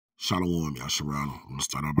Shalom, Yasharala. I'm going to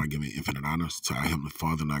start out by giving infinite honors to our Heavenly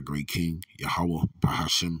Father and our great King, Yahweh,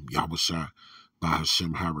 Bahashem, Yahweh Shai,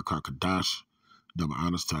 Bahashem, Harakakadash. Double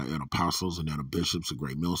honors to our elder apostles and elder bishops, a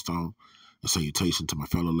great millstone. A salutation to my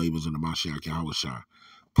fellow laborers in the Mashiach Yahweh Shai,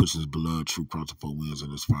 pushing his beloved true cross to four winds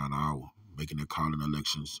in this fine hour, making their calling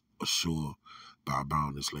elections assured by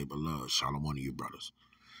abounding this labor love. Shalom to you, brothers.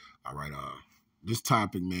 All right, this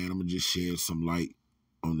topic, man, I'm going to just shed some light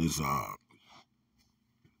on this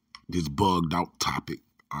bugged out topic,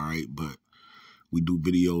 all right? But we do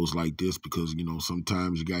videos like this because, you know,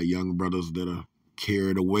 sometimes you got young brothers that are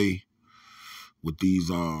carried away with these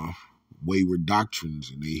wayward doctrines,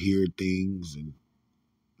 and they hear things and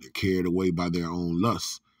they're carried away by their own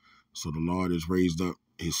lusts. So the Lord has raised up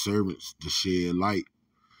his servants to shed light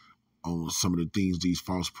on some of the things these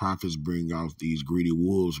false prophets bring out, these greedy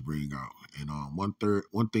wolves bring out. And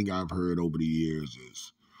one thing I've heard over the years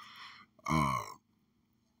is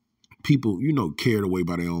people, you know, carried away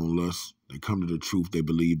by their own lusts. They come to the truth. They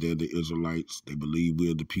believe they're the Israelites. They believe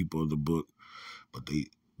we're the people of the book. But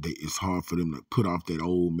it's hard for them to put off that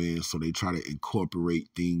old man, so they try to incorporate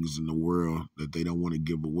things in the world that they don't want to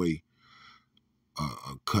give away,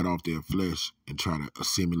 cut off their flesh and try to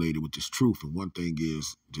assimilate it with this truth. And one thing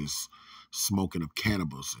is just smoking of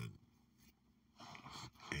cannabis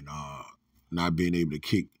and not being able to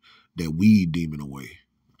kick that weed demon away.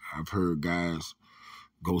 I've heard guys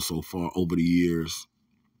go so far over the years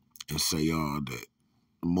and say that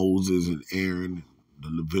Moses and Aaron, the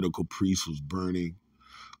Levitical priest, was burning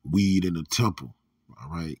weed in the temple, all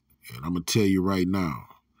right? And I'm going to tell you right now,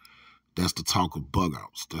 that's the talk of bug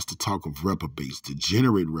outs. That's the talk of reprobates,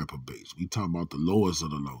 degenerate reprobates. We talking about the lowest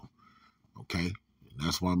of the low, okay? And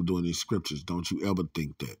that's why I'm doing these scriptures. Don't you ever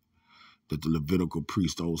think that the Levitical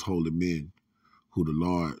priests, those holy men who the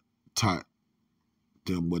Lord taught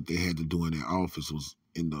them what they had to do in their office, was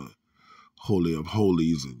in the Holy of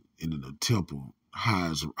Holies and in the temple, high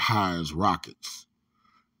as rockets,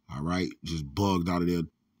 all right? Just bugged out of their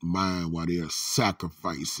mind while they're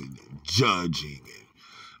sacrificing and judging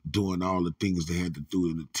and doing all the things they had to do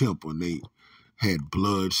in the temple, and they had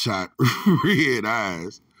bloodshot red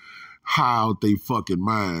eyes, high out they fucking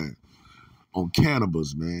mind on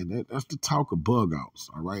cannabis, man. That's the talk of bug outs,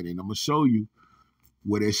 all right? And I'm going to show you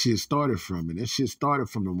where that shit started from, and that shit started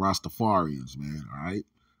from the Rastafarians, man, all right?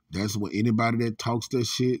 That's where anybody that talks that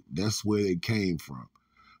shit, that's where it came from.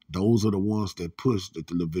 Those are the ones that pushed at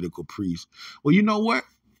the Levitical priests. Well, you know what?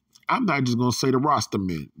 I'm not just going to say the Rasta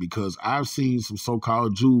men, because I've seen some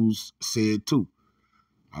so-called Jews say it too,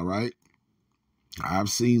 all right? I've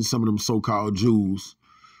seen some of them so-called Jews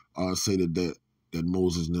say that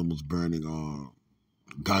Moses and them was burning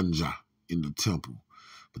ganja in the temple.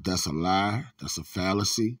 But that's a lie. That's a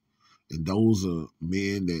fallacy. And those are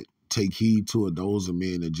men that take heed to it. Those are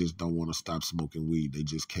men that just don't want to stop smoking weed. They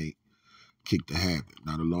just can't kick the habit.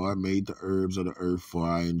 Now, the Lord made the herbs of the earth for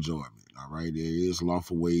our enjoyment, all right? There is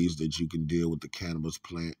lawful ways that you can deal with the cannabis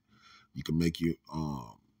plant. You can make your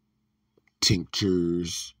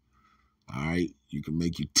tinctures, all right? You can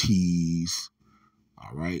make your teas,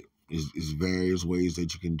 all right? It's various ways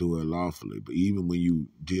that you can do it lawfully. But even when you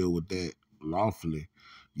deal with that lawfully,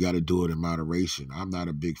 you got to do it in moderation. I'm not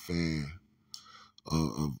a big fan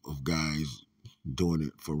of guys doing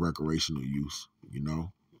it for recreational use, you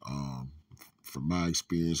know? From my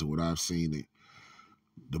experience and what I've seen,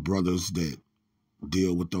 the brothers that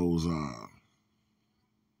deal with those,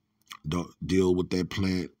 deal with that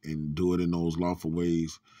plant and do it in those lawful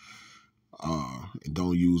ways, and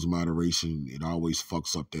don't use moderation, it always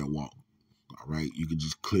fucks up their walk, all right? You can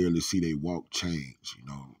just clearly see their walk change, you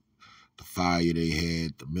know? The fire they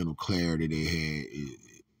had, the mental clarity they had,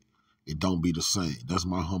 it don't be the same. That's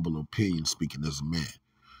my humble opinion, speaking as a man,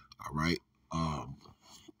 all right?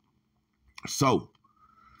 So,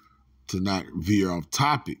 to not veer off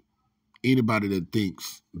topic, anybody that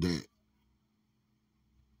thinks that,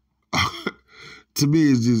 to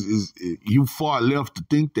me, is you far left to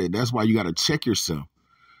think that. That's why you got to check yourself,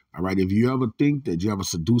 all right? If you ever think that you have a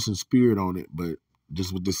seducing spirit on it, but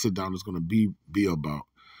just what this sit down is going to be about,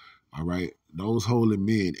 all right? Those holy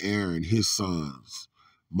men, Aaron, his sons,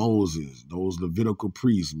 Moses, those Levitical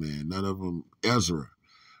priests, man, none of them, Ezra,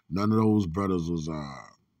 none of those brothers was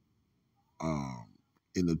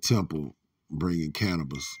in the temple bringing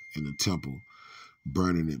cannabis in the temple,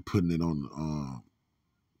 burning it, putting it on the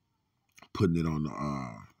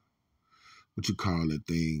what you call that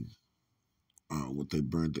thing, what they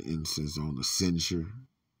burnt the incense on, the censer,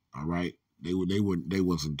 all right? They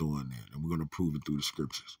wasn't doing that, and we're gonna prove it through the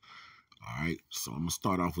scriptures, all right? So I'm gonna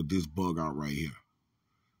start off with this bug out right here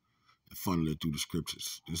and funnel it through the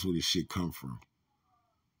scriptures. This is where this shit come from.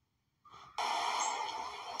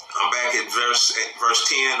 verse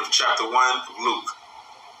 10 of chapter 1 of Luke.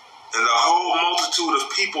 And the whole multitude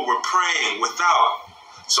of people were praying without.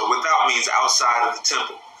 So without means outside of the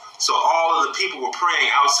temple. So all of the people were praying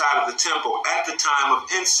outside of the temple at the time of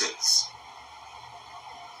incense.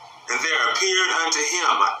 And there appeared unto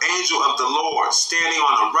him an angel of the Lord standing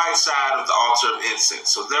on the right side of the altar of incense.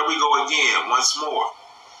 So there we go again, once more.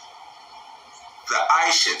 The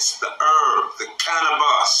incense, the herb, the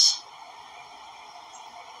canibus,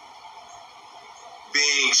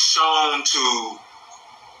 being shown to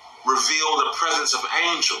reveal the presence of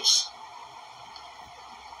angels,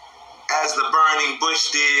 as the burning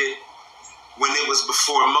bush did when it was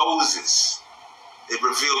before Moses. It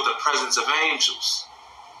revealed the presence of angels.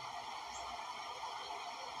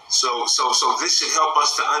 So this should help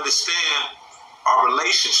us to understand our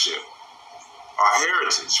relationship, our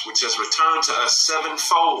heritage, which has returned to us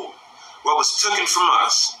sevenfold. What was taken from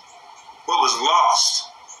us, what was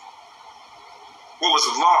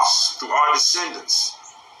lost through our descendants,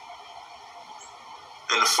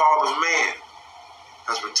 and the fall of man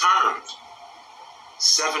has returned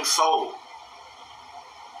sevenfold.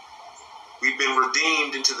 We've been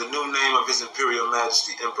redeemed into the new name of His Imperial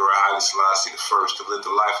Majesty Emperor Haile Selassie I to live the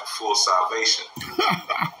life of full salvation.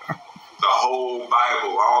 The whole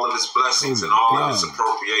Bible, all of its blessings and all of its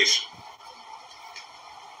appropriation.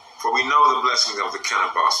 For we know the blessings of the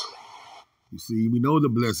canibus. You see, we know the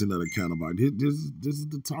blessing of the cannibal. This is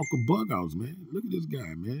the talk of bug outs, man. Look at this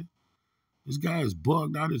guy, man. This guy is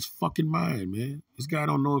bugged out his fucking mind, man. This guy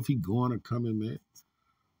don't know if he going or coming, man.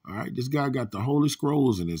 All right, this guy got the Holy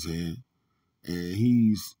Scrolls in his hand, and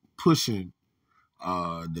he's pushing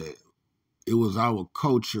that it was our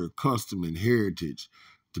culture, custom, and heritage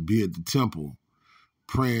to be at the temple,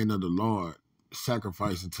 praying to the Lord,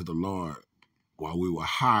 sacrificing to the Lord while we were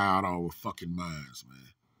high out of our fucking minds,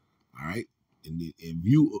 man. All right? And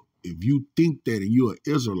if you think that and you're an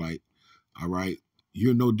Israelite, all right,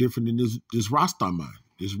 you're no different than this Rasta man,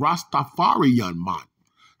 this Rastafarian man.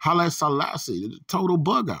 Haile Selassie, the total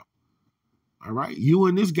bug out. All right? You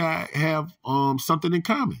and this guy have something in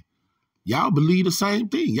common. Y'all believe the same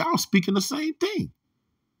thing. Y'all speaking the same thing.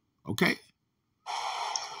 Okay?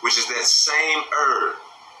 Which is that same herb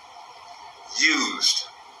used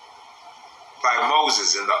by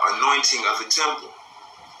Moses in the anointing of the temple.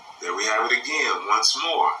 There we have it again, once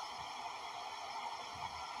more.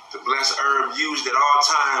 The blessed herb used at all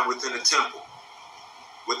time within the temple.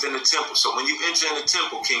 Within the temple. So when you enter in the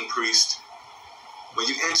temple, king priest, when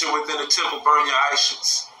you enter within the temple, burn your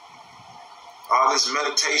incense. All this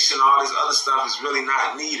meditation, all this other stuff is really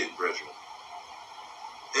not needed, brethren.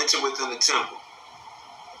 Enter within the temple.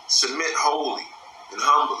 Submit wholly and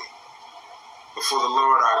humbly before the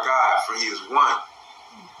Lord our God, for He is one.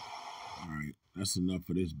 All right, that's enough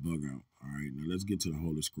for this bug out. All right, now let's get to the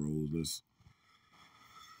Holy Scrolls.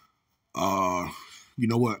 You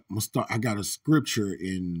know what? I'm gonna start. I got a scripture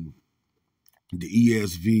in the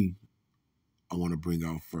ESV I want to bring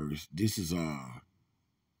out first. This is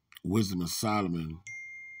Wisdom of Solomon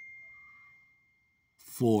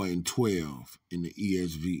 4:12 in the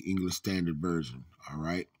ESV, English Standard Version. All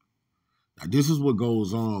right. Now this is what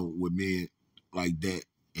goes on with men like that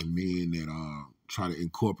and men that try to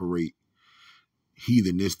incorporate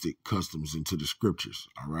heathenistic customs into the scriptures.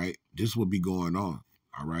 All right. This will be going on.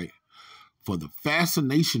 All right. For the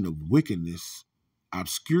fascination of wickedness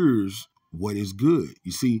obscures what is good.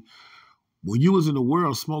 You see, when you was in the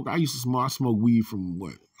world, I used to smoke. I smoked weed from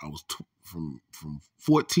what? I was from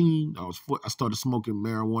 14. I started smoking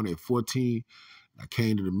marijuana at 14. I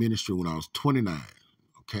came to the ministry when I was 29.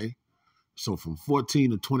 Okay, so from 14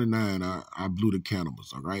 to 29, I blew the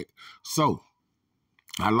cannabis. All right, so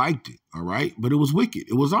I liked it. All right, but it was wicked.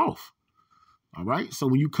 It was off. All right, so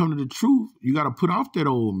when you come to the truth, you got to put off that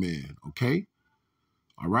old man. Okay,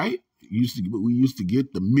 all right. We used to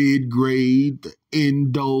get the mid-grade, the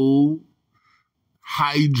endo,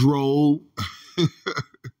 hydro,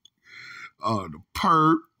 the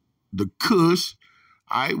perp, the kush.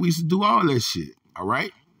 All right, we used to do all that shit. All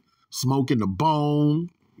right, smoking the bone,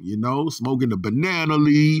 smoking the banana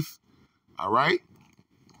leaf. All right,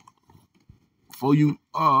 for you,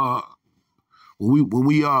 when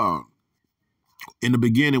we in the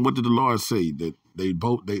beginning, what did the Lord say? That they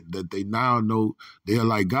now know they are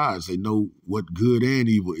like gods. They know what good and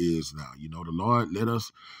evil is now. The Lord let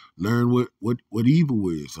us learn what evil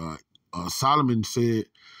is. Solomon said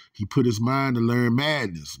he put his mind to learn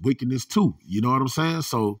madness, wickedness too. You know what I'm saying?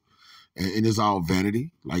 So, and it's all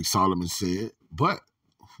vanity, like Solomon said. But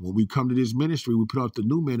when we come to this ministry, we put off the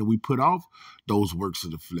new man and we put off those works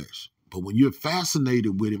of the flesh. But when you're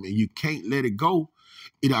fascinated with him and you can't let it go,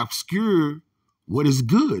 it obscures what is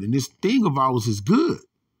good. And this thing of ours is good.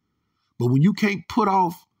 But when you can't put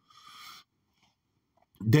off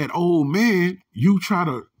that old man, you try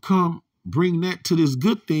to come bring that to this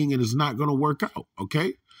good thing, and it's not going to work out,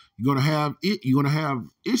 okay? You're going to have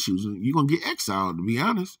issues, and you're going to get exiled, to be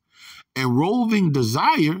honest. And roving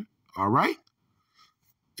desire, all right?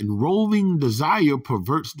 And roving desire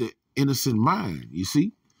perverts the innocent mind, you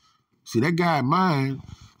see? See, that guy's mind,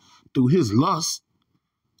 through his lust,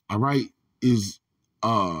 all right, is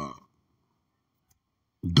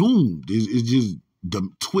doomed. Is just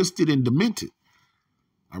twisted and demented.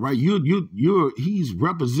 All right, he's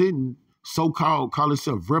representing, call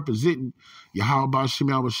himself representing Yahweh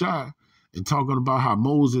Shem Shai, and talking about how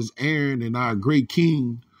Moses, Aaron, and our great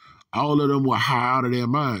king, all of them were high out of their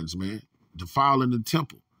minds, man, defiling the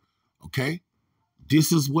temple. Okay,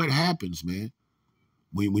 this is what happens, man.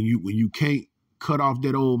 When you can't cut off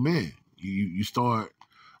that old man, you start,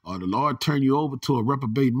 the Lord turn you over to a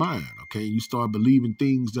reprobate mind. Okay, you start believing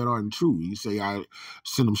things that aren't true. You say, I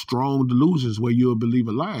send them strong delusions where you'll believe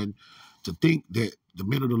a lie, and to think that the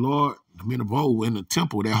men of the Lord, the men of old, in the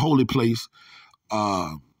temple, that holy place,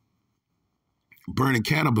 burning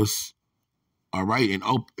cannabis, all right,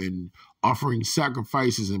 and offering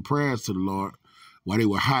sacrifices and prayers to the Lord while they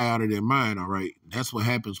were high out of their mind, all right. That's what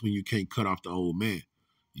happens when you can't cut off the old man.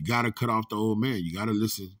 You got to cut off the old man. You got to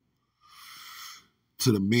listen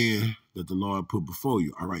to the men that the Lord put before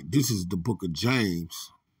you. All right, this is the book of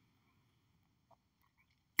James,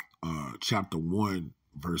 chapter 1,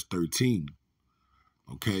 verse 13.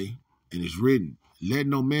 Okay, and it's written, let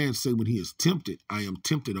no man say when he is tempted, I am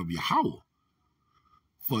tempted of Yahweh.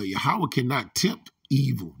 For Yahweh cannot tempt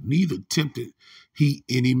evil, neither tempted he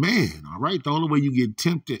any man. All right, the only way you get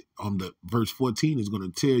tempted, the verse 14 is going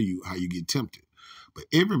to tell you how you get tempted. But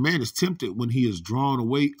every man is tempted when he is drawn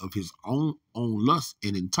away of his own lust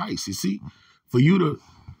and enticed. You see, for you to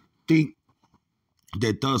think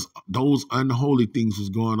that those unholy things was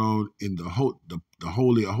going on in the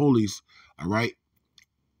Holy of Holies, all right,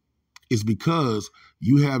 is because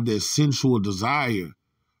you have that sensual desire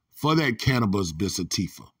for that cannabis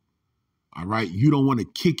bisatifa. All right, you don't want to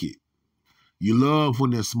kick it. You love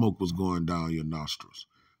when that smoke was going down your nostrils.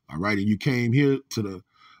 All right, and you came here to the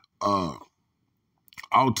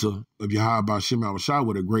altar of Yahweh Shem Shai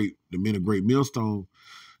where the men of Great Millstone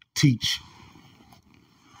teach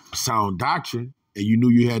sound doctrine, and you knew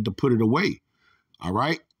you had to put it away. All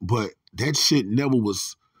right, but that shit never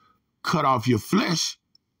was cut off your flesh.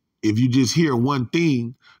 If you just hear one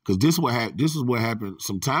thing, because this is what happened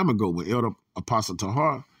some time ago when Elder Apostle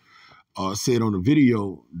Tahar said on the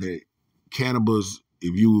video that cannabis,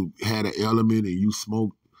 if you had an element and you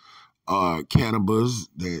smoked cannabis,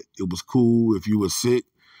 that it was cool if you were sick.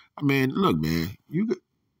 I mean, look, man,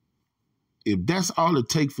 if that's all it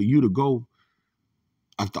takes for you to go,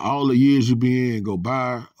 after all the years you been in, go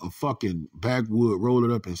buy a fucking backwood, roll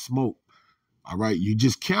it up and smoke, all right, you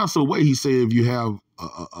just cancel away, he said, if you have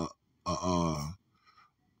a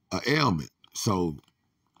ailment. So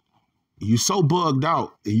you so bugged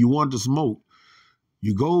out and you want to smoke,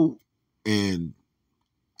 you go and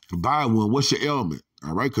buy one. What's your ailment?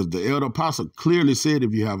 All right, because the Elder Apostle clearly said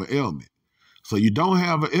if you have an ailment. So you don't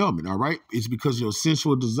have an ailment, all right? It's because your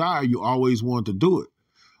sensual desire, you always want to do it,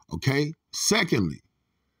 okay? Secondly,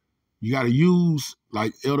 you got to use,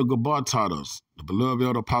 like Elder Gabar taught us, the beloved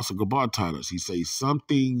Elder Apostle Gabar taught us. He says some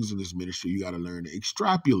things in this ministry you got to learn to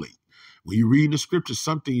extrapolate. When you read the scriptures,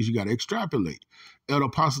 some things you got to extrapolate. Elder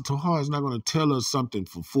Apostle Tahar is not going to tell us something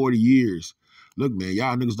for 40 years. Look, man,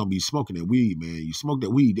 y'all niggas don't be smoking that weed, man. You smoke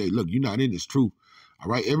that weed, hey, look, you're not in this truth. All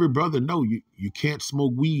right, every brother know you can't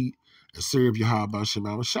smoke weed and serve Yahweh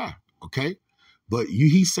Shem Shai, okay? But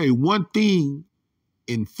he say one thing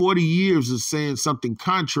in 40 years is saying something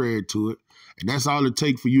contrary to it, and that's all it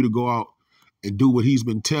takes for you to go out and do what he's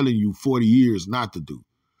been telling you 40 years not to do.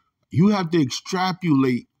 You have to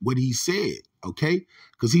extrapolate what he said, okay?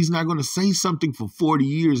 Because he's not going to say something for 40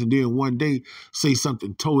 years and then one day say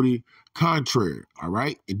something totally contrary, all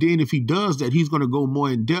right? And then if he does that, he's going to go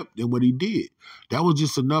more in depth than what he did. That was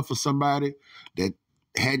just enough for somebody that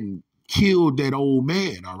hadn't killed that old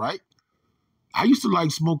man, all right? I used to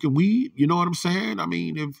like smoking weed, you know what I'm saying? I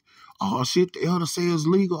mean, if, oh shit, the elder says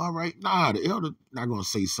legal, all right. Nah, the elder not going to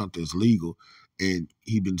say something's legal and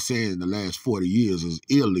he been saying the last 40 years is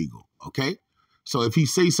illegal, okay? So if he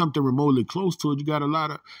say something remotely close to it, you got a lot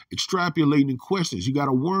of extrapolating questions. You got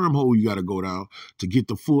a wormhole you got to go down to get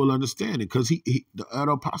the full understanding, because the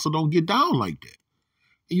other apostle don't get down like that.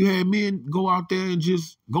 And you had men go out there and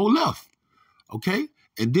just go left, okay?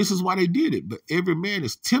 And this is why they did it. But every man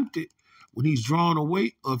is tempted when he's drawn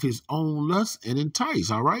away of his own lust and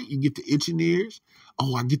enticed, all right? You get the itching ears.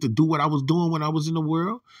 Oh, I get to do what I was doing when I was in the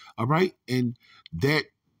world, all right? And that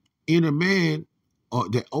inner man, or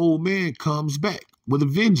that old man, comes back with a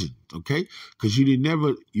vengeance, okay? Because you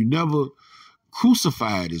never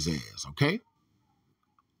crucified his ass, okay?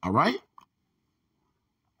 All right?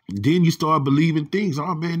 Then you start believing things.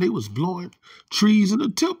 Oh, man, they was blowing trees in the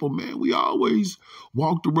temple, man. We always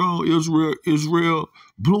walked around Israel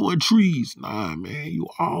blowing trees. Nah, man, you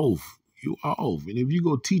off. You off. And if you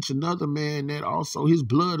go teach another man that also, his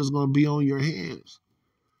blood is going to be on your hands.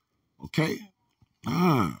 Okay?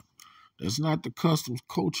 Nah, that's not the customs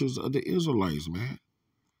cultures of the Israelites, man.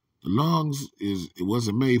 The lungs, it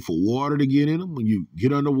wasn't made for water to get in them. When you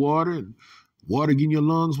get underwater and water get in your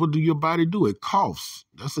lungs, what do your body do? It coughs.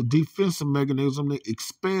 That's a defensive mechanism to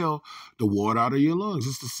expel the water out of your lungs.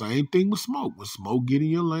 It's the same thing with smoke. When smoke get in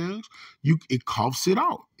your lungs, it coughs it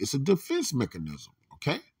out. It's a defense mechanism,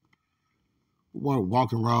 okay? We want to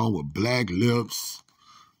walk around with black lips,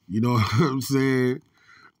 you know what I'm saying?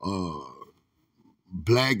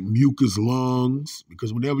 Black mucus lungs,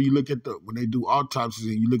 because whenever you look at when they do autopsies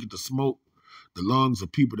and you look at the smoke, the lungs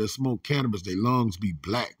of people that smoke cannabis, their lungs be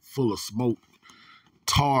black, full of smoke,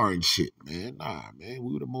 tar and shit, man. Nah, man,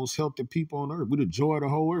 we were the most healthy people on earth. We the joy of the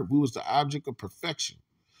whole earth. We was the object of perfection,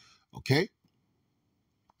 okay?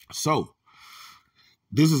 So,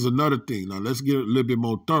 this is another thing. Now, let's get a little bit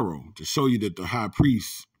more thorough to show you that the high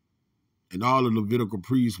priests and all the Levitical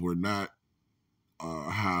priests were not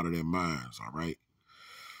high out of their minds, all right?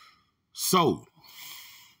 So,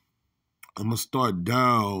 I'm going to start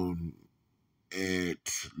down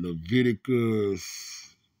at Leviticus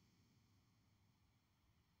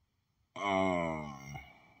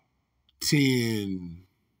 10,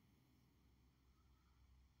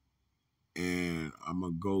 and I'm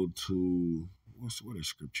going to go to, what is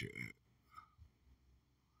scripture at?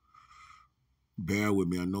 Bear with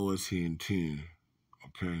me, I know it's here in 10,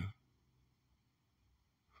 okay?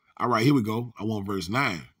 All right, here we go. I want verse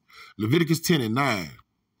 9. Leviticus 10 and 9. I'm going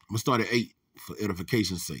to start at 8 for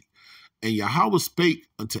edification's sake. And Yahweh spake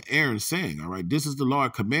unto Aaron, saying, all right, this is the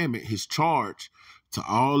Lord's commandment, his charge to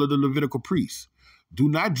all of the Levitical priests. Do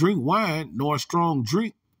not drink wine, nor strong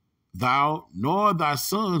drink, thou nor thy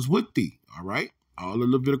sons with thee, all right? All the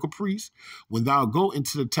Levitical priests, when thou go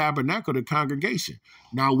into the tabernacle of the congregation.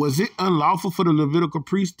 Now, was it unlawful for the Levitical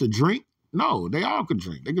priests to drink? No, they all could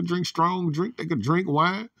drink. They could drink strong drink. They could drink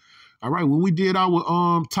wine. All right, when we did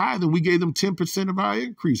our tithing, we gave them 10% of our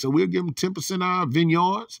increase. So we'll give them 10% of our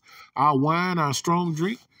vineyards, our wine, our strong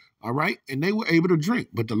drink. All right, and they were able to drink.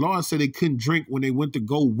 But the Lord said they couldn't drink when they went to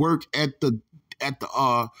go work at the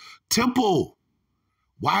temple.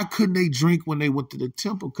 Why couldn't they drink when they went to the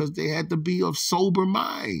temple? Because they had to be of sober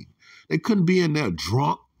mind. They couldn't be in there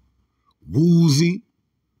drunk, woozy.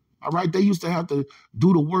 All right, they used to have to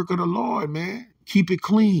do the work of the Lord, man. Keep it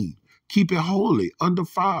clean. Keep it holy,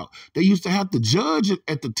 undefiled. They used to have to judge it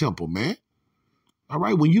at the temple, man. All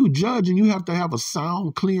right, when you judge, and you have to have a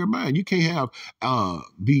sound, clear mind. You can't have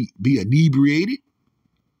be inebriated.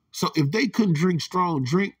 So if they couldn't drink strong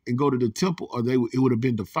drink and go to the temple, or it would have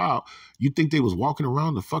been defiled, you think they was walking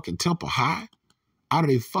around the fucking temple high, out of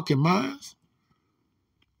their fucking minds?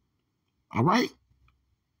 All right.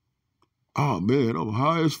 Oh man, I'm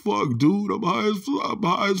high as fuck, dude. I'm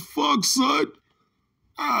high as fuck, son.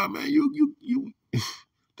 Ah, man, you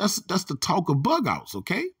that's the talk of bug outs,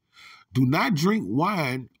 okay? Do not drink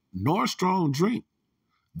wine nor strong drink,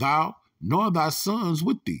 thou nor thy sons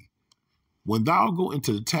with thee, when thou go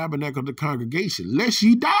into the tabernacle of the congregation, lest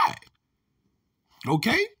ye die.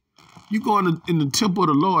 Okay? You go in the temple of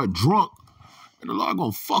the Lord drunk, and the Lord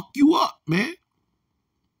gonna fuck you up, man.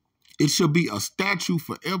 It shall be a statute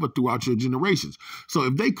forever throughout your generations. So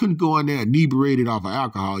if they couldn't go in there inebriated off of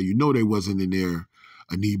alcohol, you know they wasn't in there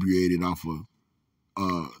inebriated off of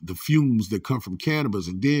the fumes that come from cannabis.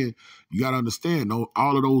 And then you got to understand,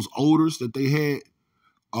 all of those odors that they had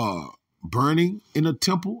burning in the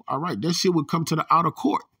temple, all right, that shit would come to the outer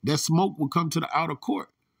court. That smoke would come to the outer court,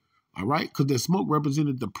 all right, because that smoke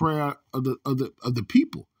represented the prayer of the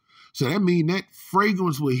people. So that means that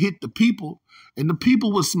fragrance would hit the people, and the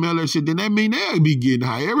people would smell that shit. Then that means they'll be getting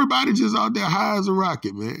high. Everybody just out there high as a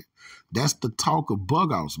rocket, man. That's the talk of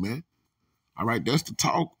bug outs, man. All right, that's the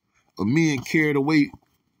talk of men carried away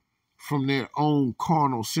from their own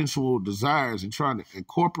carnal, sensual desires and trying to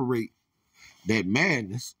incorporate that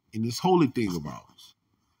madness in this holy thing of ours.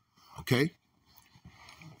 Okay?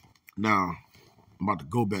 Now, I'm about to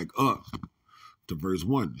go back up to verse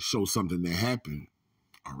 1 to show something that happened.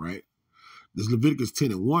 All right? This Leviticus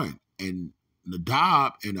 10 and 1. And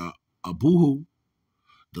Nadab and Abihu,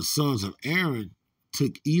 the sons of Aaron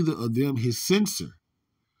took either of them his censer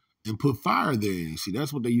and put fire therein. See,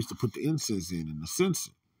 that's what they used to put the incense in the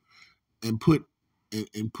censer, and put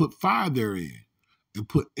fire therein, and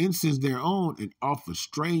put incense thereon, and offer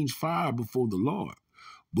strange fire before the Lord,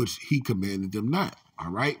 which he commanded them not.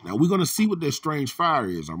 All right. Now we're going to see what their strange fire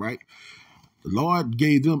is. All right. The Lord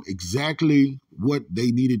gave them exactly what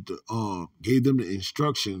they needed to, gave them the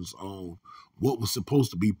instructions on what was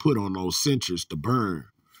supposed to be put on those censers to burn.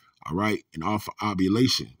 All right. And offer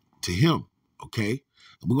oblation to him. Okay.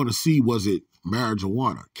 And we're going to see, was it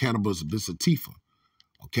marijuana, cannabis, sativa?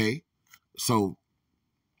 Okay. So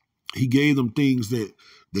he gave them things that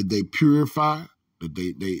they purify, that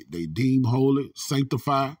they deem holy,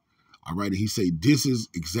 sanctify. All right. And he said, this is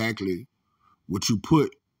exactly what you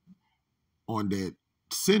put on that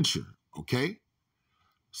censer. Okay.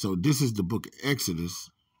 So this is the book of Exodus,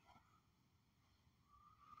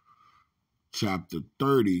 chapter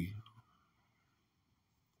 30.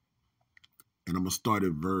 And I'm going to start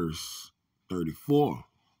at verse 34.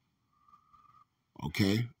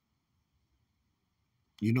 Okay.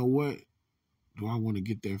 You know what? Do I want to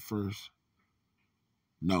get there first?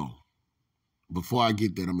 No. Before I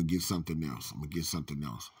get that, I'm going to get something else.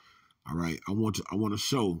 All right. I want to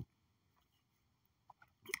show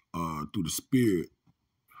through the Spirit,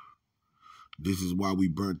 this is why we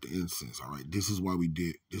burnt the incense. All right. This is why we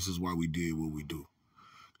did what we do.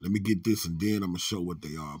 Let me get this, and then I'm going to show what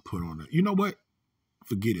they put on it. You know what?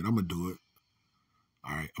 Forget it. I'm going to do it.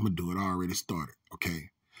 All right. I'm going to do it. I already started. Okay.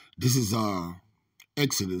 This is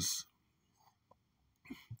Exodus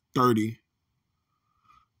 30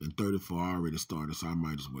 and 34. I already started, so I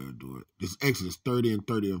might as well do it. This is Exodus 30 and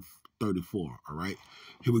 34. All right.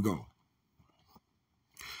 Here we go.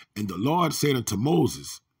 And the Lord said unto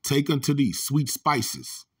Moses, take unto thee sweet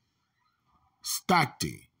spices,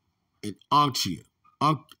 stacte, and ankia,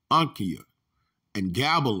 and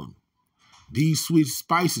gabalum. These sweet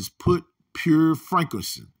spices put pure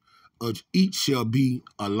frankincense, of each shall be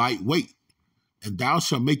a light weight, and thou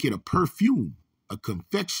shalt make it a perfume, a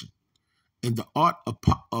confection, in the art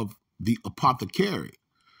of the apothecary,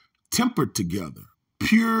 tempered together,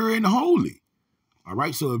 pure and holy. All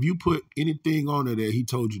right, so if you put anything on it that he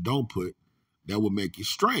told you don't put, that will make it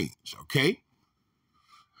strange, okay?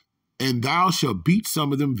 And thou shalt beat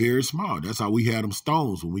some of them very small. That's how we had them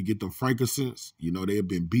stones. When we get them frankincense, you know, they have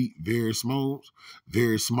been beat very small,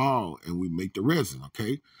 and we make the resin,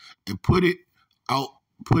 okay? And put it off,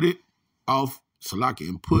 Salaki,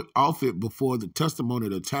 and put off it before the testimony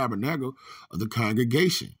of the tabernacle of the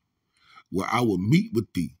congregation, where I will meet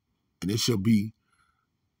with thee, and it shall be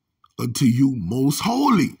unto you most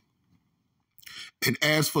holy. And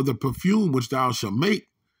as for the perfume which thou shalt make,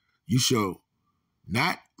 you shall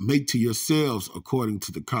not make to yourselves according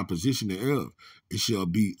to the composition thereof. It shall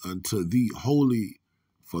be unto thee holy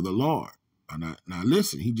for the Lord. Now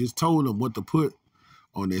listen, he just told them what to put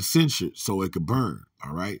on their censer so it could burn,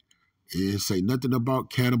 all right? It didn't say nothing about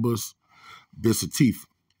cannabis, sativa.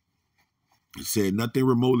 It said nothing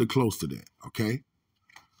remotely close to that, okay?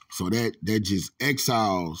 So that just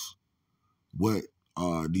exiles what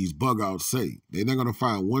these bug outs say. They're not going to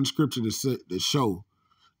find one scripture that show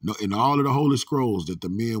in all of the holy scrolls that the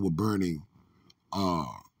men were burning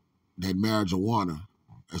that marijuana,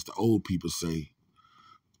 as the old people say,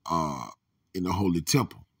 in the holy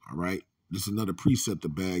temple. All right. This is another precept to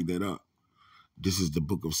bag that up. This is the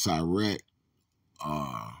book of Sirach,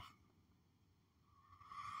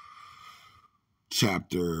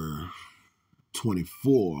 chapter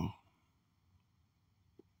 24,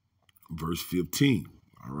 verse 15.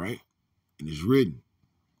 All right. And it's written,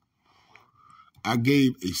 I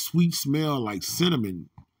gave a sweet smell like cinnamon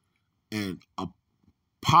and a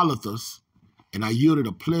polythus, and I yielded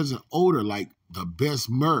a pleasant odor like the best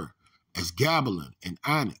myrrh, as gabalin and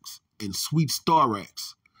onyx, and sweet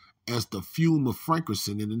storax, as the fume of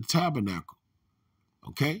frankincense in the tabernacle.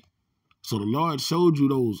 Okay? So the Lord showed you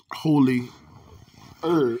those holy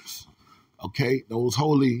herbs, okay? Those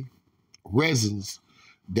holy resins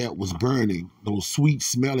that was burning, those sweet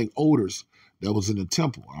smelling odors that was in the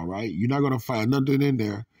temple, all right? You're not going to find nothing in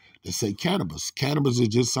there that say cannabis. Cannabis is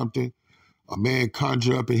just something a man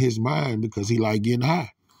conjure up in his mind because he like getting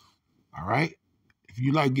high, all right? If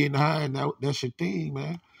you like getting high and that's your thing,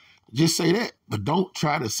 man, just say that. But don't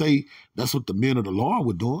try to say that's what the men of the Lord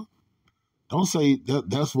were doing. Don't say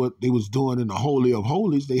that's what they was doing in the Holy of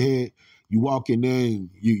Holies. They had, you walk in there and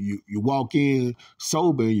you walk in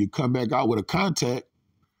sober and you come back out with a contact,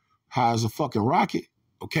 high as a fucking rocket,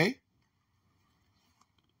 okay?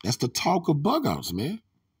 That's the talk of bug outs, man.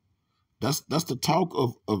 That's the talk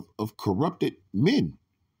of corrupted men.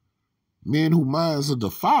 Men whose minds are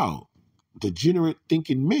defiled, degenerate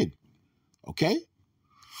thinking men. Okay?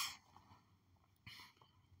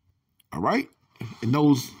 All right? And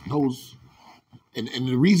and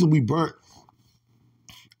the reason we burnt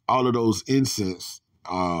all of those incense,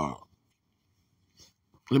 let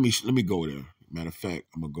me go there. Matter of fact,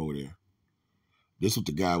 I'm gonna go there. This is what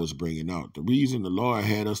the guy was bringing out. The reason the Lord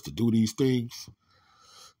had us to do these things,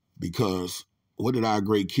 because what did our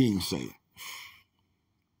great king say?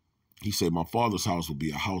 He said, my father's house will be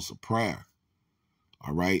a house of prayer.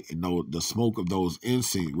 All right. And the smoke of those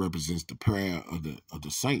incense represents the prayer of the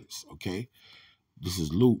saints. Okay. This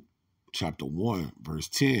is Luke chapter 1, verse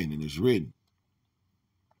 10, and it's written.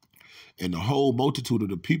 And the whole multitude of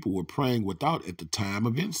the people were praying without at the time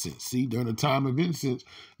of incense. See, during the time of incense,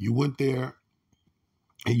 you went there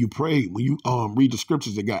and you prayed. When you read the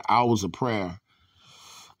scriptures, they got hours of prayer.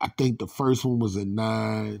 I think the first one was at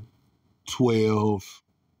 9, 12.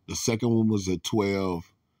 The second one was at 12.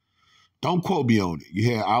 Don't quote me on it.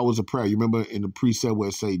 You had hours of prayer. You remember in the precept where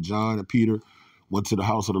it say John and Peter went to the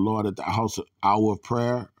house of the Lord at the hour of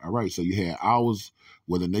prayer? All right, so you had hours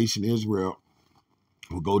where the nation Israel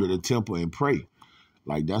would go to the temple and pray.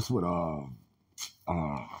 Like that's what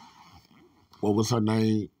was her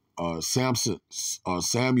name?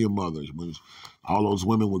 Samuel mother. When all those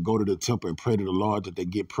women would go to the temple and pray to the Lord that they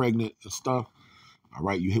get pregnant and stuff. All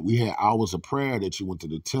right, we had hours of prayer that you went to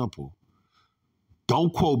the temple.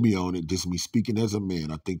 Don't quote me on it. Just me speaking as a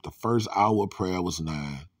man. I think the first hour of prayer was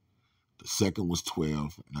 9. The second was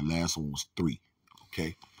 12. And the last one was 3.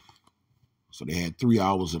 Okay? So they had 3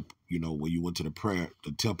 hours of, when you went to the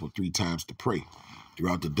temple 3 times to pray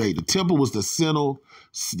throughout the day. The temple was the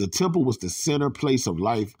center place of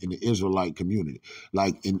life in the Israelite community.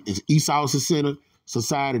 Like in Esau's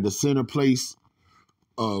society, the center place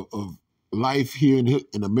of life here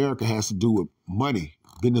in America has to do with money,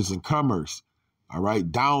 business, and commerce. All right,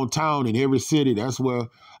 downtown in every city, that's where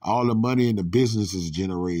all the money and the business is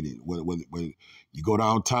generated. When you go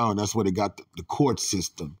downtown, that's where they got the court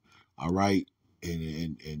system. All right,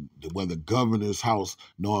 and where the governor's house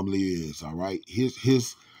normally is. All right,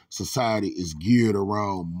 his society is geared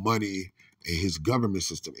around money and his government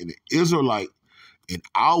system. And the Israelite, in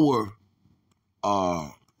our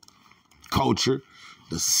culture,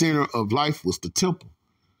 the center of life was the temple.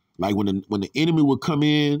 Like when the enemy would come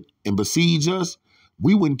in and besiege us,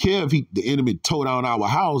 we wouldn't care if the enemy tore down our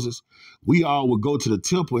houses. We all would go to the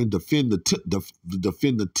temple and defend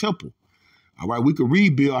the temple. All right, we could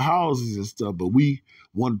rebuild houses and stuff, but we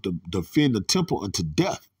wanted to defend the temple unto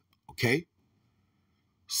death. Okay,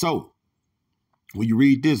 so when you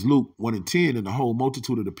read this, Luke 1 and 10, and the whole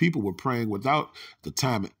multitude of the people were praying without the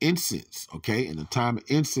time of incense. Okay, and the time of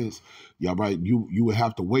incense, y'all right, you would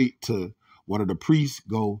have to wait till one of the priests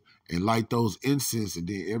go and light those incense, and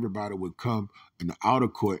then everybody would come in the outer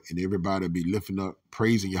court, and everybody would be lifting up,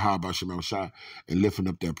 praising Yahweh Shem Shai, and lifting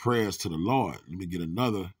up their prayers to the Lord. Let me get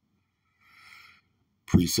another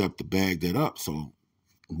precept to bag that up. So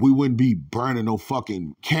we wouldn't be burning no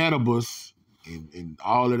fucking cannabis and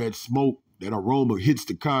all of that smoke. That aroma hits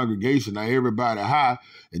the congregation. Now everybody high,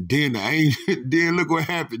 and then the angel. Then look what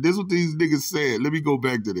happened. This is what these niggas said. Let me go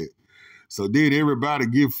back to that. So then everybody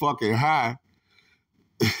get fucking high.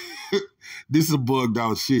 This is bugged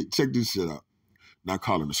out shit. Check this shit out. Not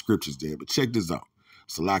calling the scriptures there, but check this out.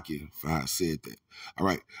 Salakia for how I said that. All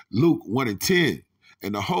right. Luke 1 and 10.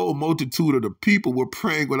 And the whole multitude of the people were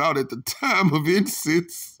praying without at the time of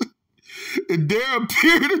incense. And there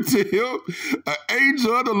appeared unto him an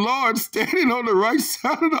angel of the Lord standing on the right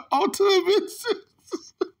side of the altar of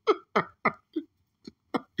incense.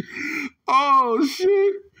 Oh,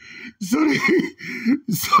 shit. So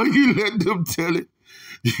you let them tell it.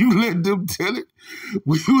 You let them tell it.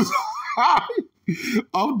 We was high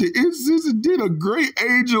off the incense, and then a great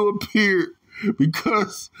angel appeared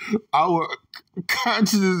because our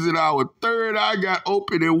consciousness and our third eye got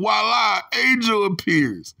open, and voila, angel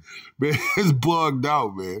appears. Man, it's bugged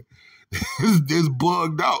out, man. It's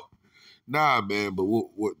bugged out. Nah, man, but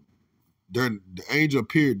what during the angel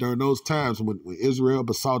appeared during those times when Israel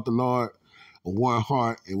besought the Lord of one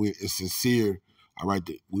heart and we sincere. All right,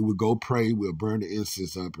 we would go pray, we'll burn the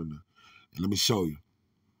incense up, and let me show you.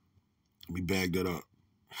 Let me bag that up.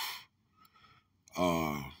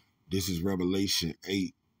 This is Revelation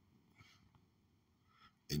 8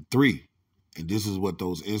 and 3. And this is what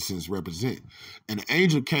those incense represent. And the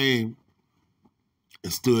angel came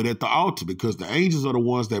and stood at the altar, because the angels are the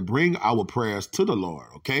ones that bring our prayers to the Lord,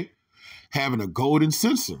 okay? Having a golden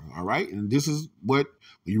censer, all right? And this is what,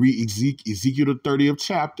 when you read Ezekiel the 30th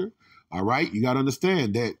chapter, all right, you got to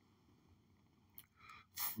understand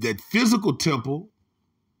that physical temple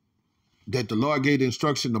that the Lord gave the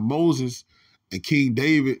instruction to Moses and King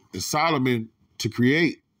David and Solomon to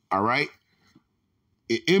create, all right,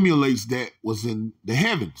 it emulates that was in the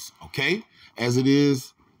heavens, okay? As it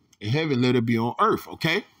is in heaven, let it be on earth,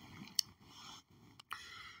 okay?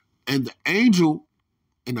 And the angel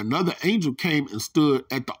and another angel came and stood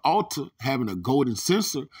at the altar having a golden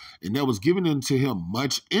censer, and there was given unto him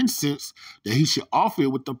much incense that he should offer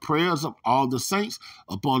it with the prayers of all the saints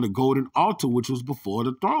upon the golden altar which was before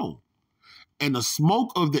the throne. And the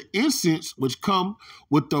smoke of the incense which come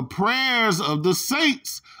with the prayers of the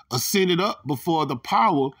saints ascended up before the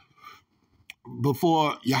power,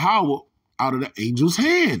 before Yahweh out of the angel's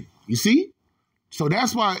hand. You see? So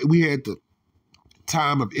that's why we had the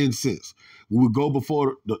time of incense. We would go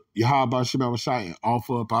before the Yahweh Shema Shai and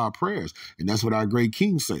offer up our prayers. And that's what our great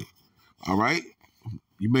king say. All right?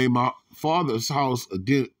 You made my father's house a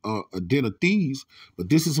den of thieves, but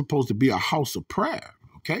this is supposed to be a house of prayer.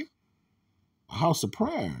 Okay? A house of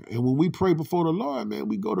prayer. And when we pray before the Lord, man,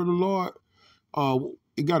 we go to the Lord.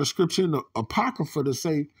 It got a scripture in the Apocrypha to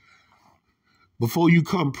say, before you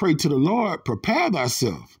come pray to the Lord, prepare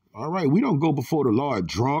thyself. All right? We don't go before the Lord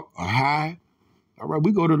drunk or high. All right?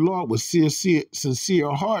 We go to the Lord with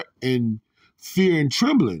sincere heart and fear and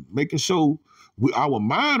trembling, making sure our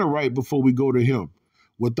mind are right before we go to him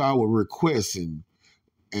with our requests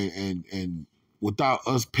and without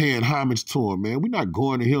us paying homage to him, man. We're not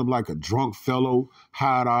going to him like a drunk fellow,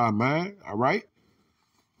 hide our mind, all right?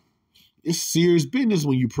 It's serious business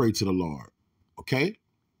when you pray to the Lord, okay?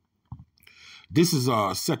 This is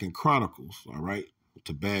 2 Chronicles, all right,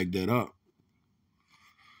 to bag that up.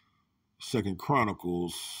 2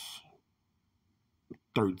 Chronicles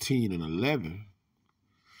 13 and 11,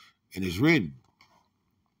 and it's written,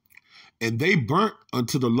 and they burnt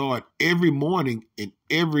unto the Lord every morning and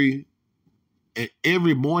every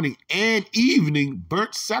morning and evening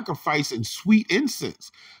burnt sacrifice and sweet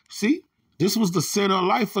incense. See, this was the center of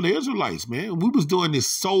life for the Israelites, man. We was doing this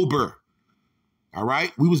sober, all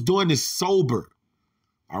right? We was doing this sober,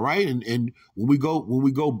 all right? And when we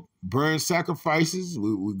go burn sacrifices,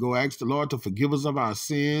 we go ask the Lord to forgive us of our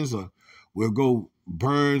sins, or we'll go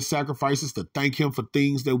burn sacrifices to thank him for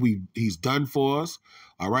things that he's done for us,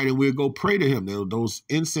 all right? And we'll go pray to him. Those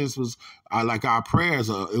incense was like our prayers.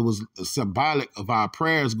 It was symbolic of our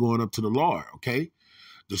prayers going up to the Lord, okay?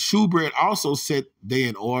 The shewbread also set they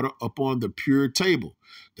in order upon the pure table,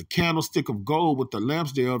 the candlestick of gold with the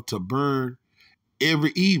lamps thereof to burn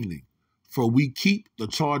every evening. For we keep the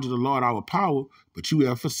charge of the Lord our power, but you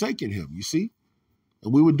have forsaken him, you see?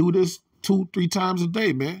 And we would do this 2-3 times a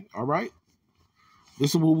day, man, all right?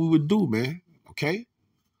 This is what we would do, man, okay?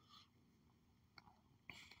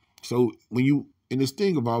 So when you, in this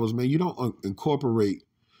thing of ours, man, you don't incorporate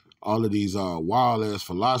all of these wild-ass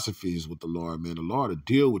philosophies with the Lord, man. The Lord will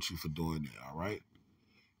deal with you for doing that, all right?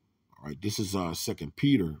 All right, this is 2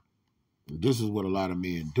 Peter. And this is what a lot of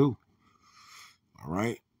men do, all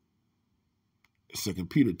right? 2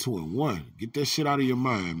 Peter 2 and 1. Get that shit out of your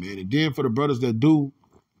mind, man. And then for the brothers that do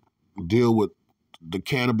deal with the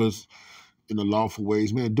cannabis in the lawful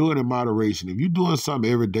ways, man, do it in moderation. If you're doing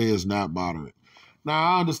something every day, it's not moderate. Now,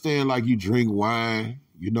 I understand, like, you drink wine,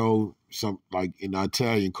 you know, some, like in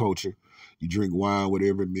Italian culture, you drink wine with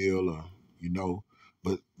every meal, or, you know,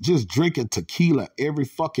 but just drinking tequila every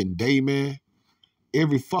fucking day, man,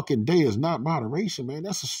 every fucking day is not moderation, man.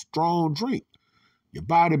 That's a strong drink. Your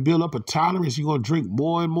body build up a tolerance, you're going to drink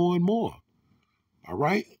more and more and more, all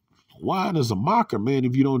right? Wine is a mocker, man,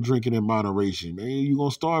 if you don't drink it in moderation, man. You're going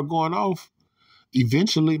to start going off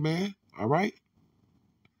eventually, man, all right?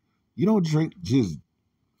 You don't drink just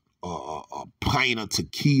a pint of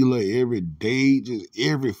tequila every day, just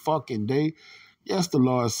every fucking day. Yes, the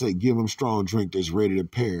Lord said, give them strong drink that's ready to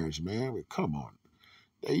perish, man. I mean, come on.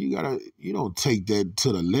 You don't take that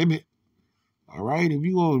to the limit, all right? If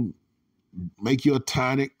you're going to make your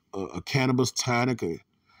tonic, a cannabis tonic, a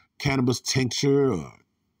cannabis tincture, or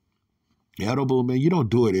edible, man, you don't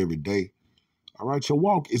do it every day, all right? Your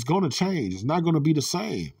walk is going to change. It's not going to be the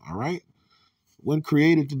same, all right? When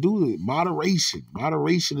created to do it, moderation.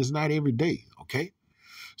 Moderation is not every day, okay?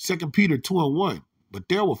 2 Peter 2 and 1. But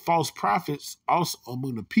there were false prophets also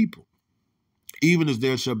among the people, even as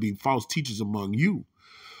there shall be false teachers among you,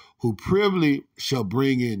 who privily shall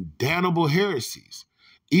bring in damnable heresies,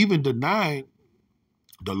 even denying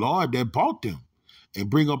the Lord that bought them, and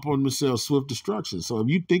bring upon themselves swift destruction. So if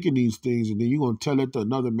you're thinking these things and then you're going to tell it to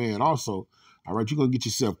another man also, all right, you're going to get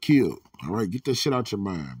yourself killed, all right? Get that shit out your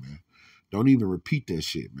mind, man. Don't even repeat that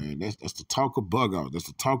shit, man. That's the talk of bug out. That's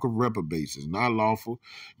the talk of reprobates. It's not lawful.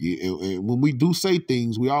 And when we do say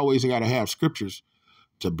things, we always got to have scriptures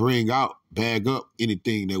to bag up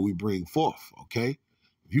anything that we bring forth, okay?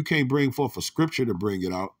 If you can't bring forth a scripture to bring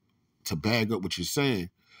it out, to bag up what you're saying,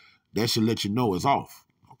 that should let you know it's off,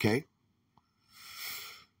 okay?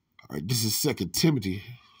 All right, this is 2 Timothy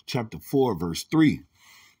chapter 4, verse 3.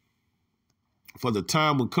 For the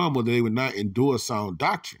time will come when they will not endure sound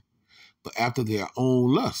doctrine, but after their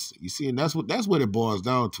own lusts. You see, and that's what it boils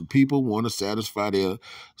down to. People want to satisfy their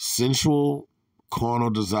sensual, carnal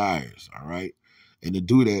desires, all right? And to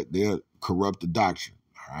do that, they'll corrupt the doctrine,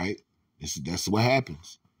 all right? That's what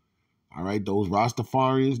happens. All right, those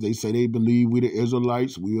Rastafarians, they say they believe we the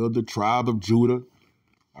Israelites, we are the tribe of Judah,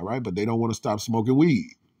 all right, but they don't want to stop smoking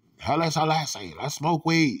weed. Hell, that's how I say it. I smoke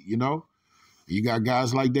weed, you know? You got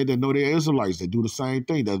guys like that know they're Israelites. They do the same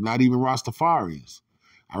thing. They're not even Rastafarians.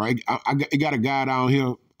 All right, I got a guy down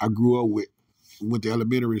here I grew up with. We went to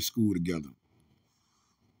elementary school together.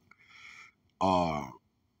 I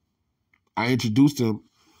introduced him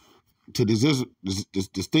to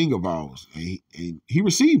this thing of ours, and he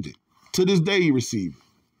received it. To this day, he received it.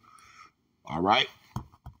 All right.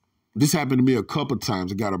 This happened to me a couple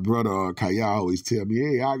times. I got a brother, Kaya, always tell me,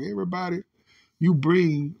 hey, everybody you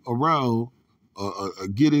bring around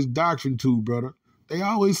get his doctrine to, brother, they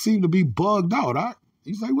always seem to be bugged out.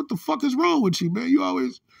 He's like, what the fuck is wrong with you, man? You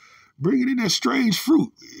always bringing in that strange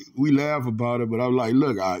fruit. We laugh about it, but I'm like,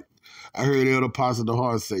 look, I heard Elder Pastor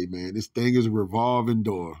DeHart say, man, this thing is a revolving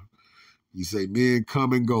door. You say men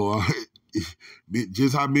come and go.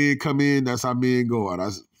 Just how men come in, that's how men go out.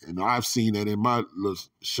 I've seen that in my little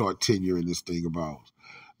short tenure in this thing of ours.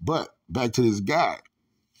 But back to this guy.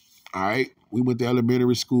 All right, we went to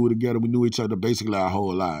elementary school together. We knew each other basically our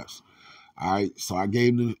whole lives. All right, so I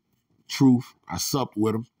gave him the truth. I supped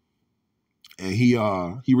with him, and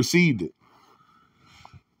he received it.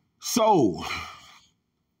 So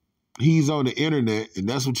he's on the internet, and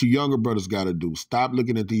that's what you younger brothers got to do. Stop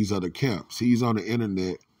looking at these other camps. He's on the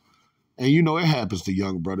internet, and you know it happens to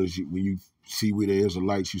young brothers. When you see we the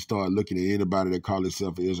Israelites, you start looking at anybody that call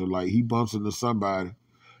himself an Israelite. He bumps into somebody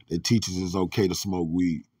that teaches it's okay to smoke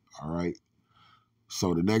weed. All right.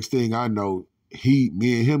 So the next thing I know, me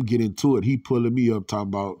and him get into it. He pulling me up talking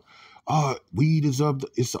about, weed is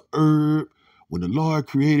it's a herb. When the Lord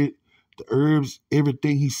created the herbs,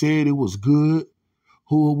 everything he said it was good.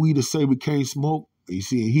 Who are we to say we can't smoke? You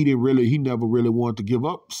see, he never really wanted to give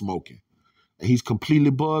up smoking. And he's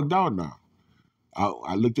completely bugged out now.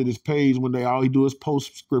 I looked at his page one day, all he do is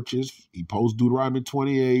post scriptures. He posts Deuteronomy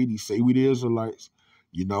 28. He say we the Israelites.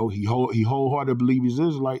 You know, he wholeheartedly believe he's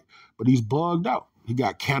Israelite, but he's bugged out. He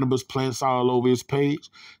got cannabis plants all over his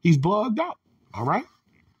page. He's bugged out, all right?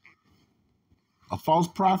 A false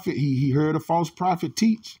prophet, he heard a false prophet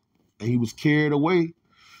teach, and he was carried away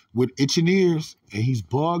with itching ears, and he's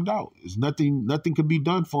bugged out. There's nothing can be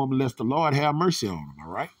done for him unless the Lord have mercy on him,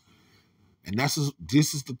 all right? And this is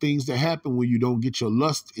the things that happen when you don't get your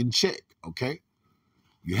lust in check, okay?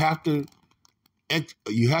 You have to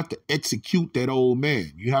execute that old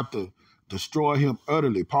man. You have to destroy him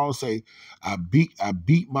utterly. Paul say, I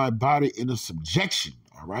beat my body into subjection,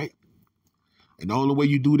 all right? And the only way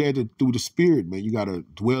you do that is through the Spirit, man. You got to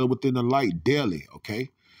dwell within the light daily, okay?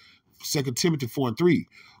 2 Timothy 4 and 3,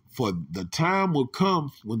 for the time will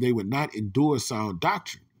come when they will not endure sound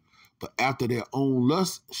doctrine, but after their own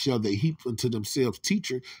lust shall they heap unto themselves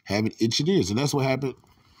teacher having itching ears. And that's what happened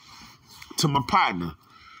to my partner,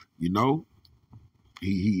 you know?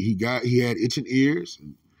 He had itching ears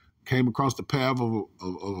and came across the path of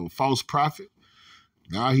a false prophet.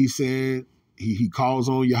 Now he's saying he calls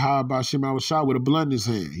on Yahweh B'Shem Awashah with a blunt in his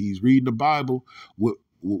hand. He's reading the Bible,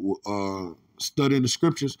 studying the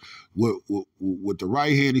scriptures. With the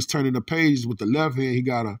right hand, he's turning the pages. With the left hand, he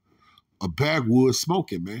got a backwoods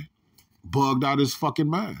smoking, man. Bugged out his fucking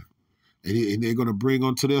mind. And they're going to bring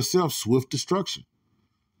onto themselves swift destruction.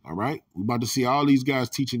 All right? We're about to see all these guys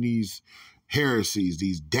teaching these heresies,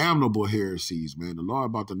 these damnable heresies, man. The Lord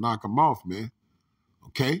about to knock them off, man.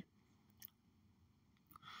 Okay?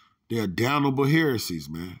 They're damnable heresies,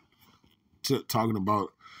 man. Talking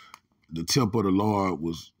about the temple of the Lord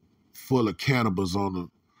was full of cannibus on the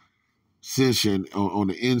censer, on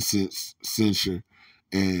the incense censer,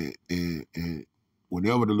 and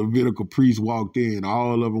whenever the Levitical priest walked in,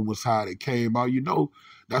 all of them was high. They came out. You know,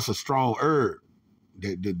 that's a strong herb,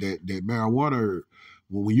 that marijuana herb.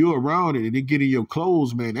 When you're around it and it get in your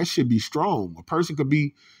clothes, man, that should be strong. A person could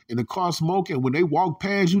be in the car smoking. When they walk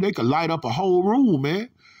past you, they could light up a whole room, man.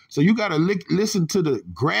 So you got to listen to the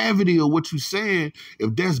gravity of what you're saying.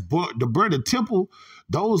 If that's the burning temple,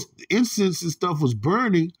 those incense and stuff was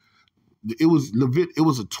burning. It was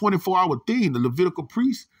a 24-hour thing. The Levitical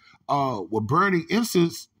priests were burning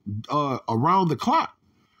incense around the clock.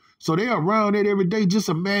 So they're around it every day. Just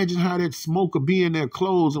imagine how that smoke will be in their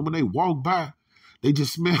clothes, and when they walk by, they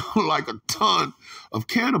just smell like a ton of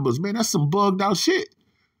cannabis. Man, that's some bugged out shit.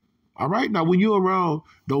 All right? Now, when you're around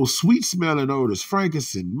those sweet-smelling odors,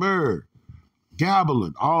 frankincense, myrrh,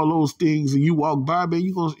 gabaline, all those things, and you walk by, man,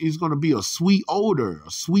 it's going to be a sweet odor,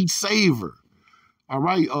 a sweet savor. All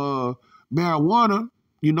right? Marijuana,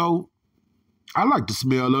 you know, I like the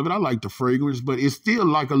smell of it. I like the fragrance, but it's still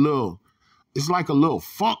like a little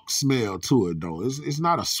funk smell to it, though. It's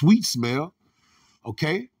not a sweet smell,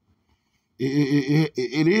 okay?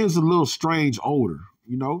 It is a little strange odor,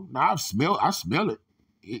 you know. Now I smell it.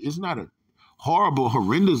 It's not a horrible,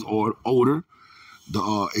 horrendous odor.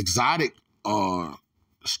 The exotic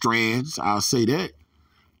strands, I'll say that.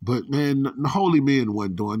 But man, the holy men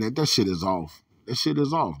wasn't doing that. That shit is off. That shit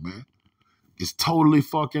is off, man. It's totally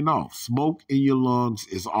fucking off. Smoke in your lungs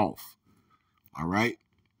is off. All right?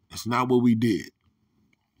 That's not what we did.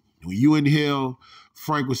 When you inhale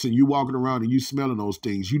frankincense, you walking around and you smelling those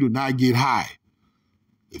things, you do not get high.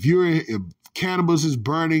 If cannabis is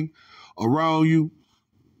burning around you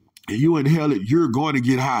and you inhale it, you're going to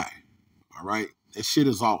get high. All right? That shit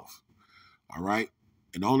is off. All right?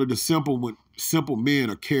 And only the simple men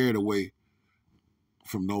are carried away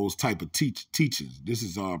from those type of teachings. This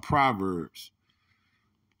is Proverbs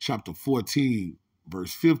chapter 14,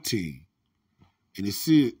 verse 15. And it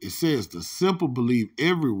says, the simple believe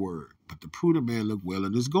every word, but the prudent man look well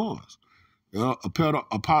in his goings. Elder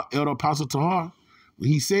Apostle Tahar, when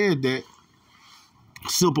he said that,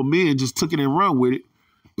 simple men just took it and run with it,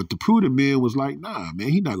 but the prudent man was like, nah, man,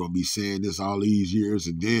 he's not going to be saying this all these years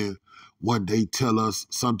and then one day tell us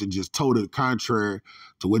something just totally contrary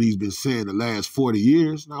to what he's been saying the last 40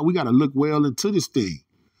 years. Now, we got to look well into this thing.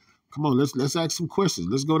 Come on, let's ask some questions.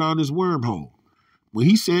 Let's go down this wormhole. When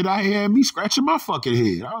he said, I had me scratching my fucking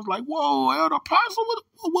head. I was like, whoa, Elder Apostle,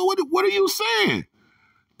 what are you saying?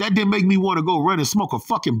 That didn't make me want to go run and smoke a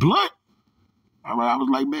fucking blunt. All right, I was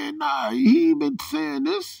like, man, nah, he ain't been saying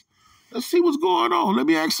this. Let's see what's going on. Let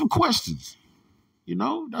me ask some questions. You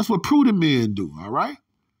know, that's what prudent men do, all right?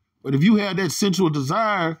 But if you had that sensual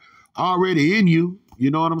desire already in you,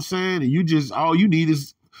 you know what I'm saying? And you just, all you need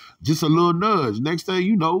is just a little nudge. Next thing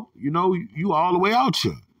you know, you all the way out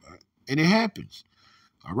here. And it happens.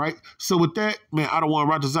 All right. So with that, man, I don't want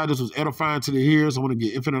to write this out. This was edifying to the hearers. I want to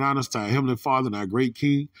give infinite honors to our Heavenly Father and our great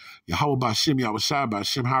King, Yahweh Ba'Shem Yahushua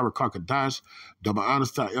Ba'Shem Hara Kakadash. Double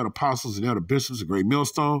honors to our elder apostles and elder bishops, a great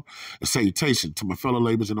millstone. And salutation to my fellow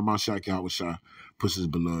laborers in the Mashak Yahushua, pushes his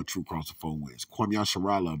beloved true cross of four winds. Kwam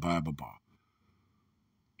Yasharala Baba.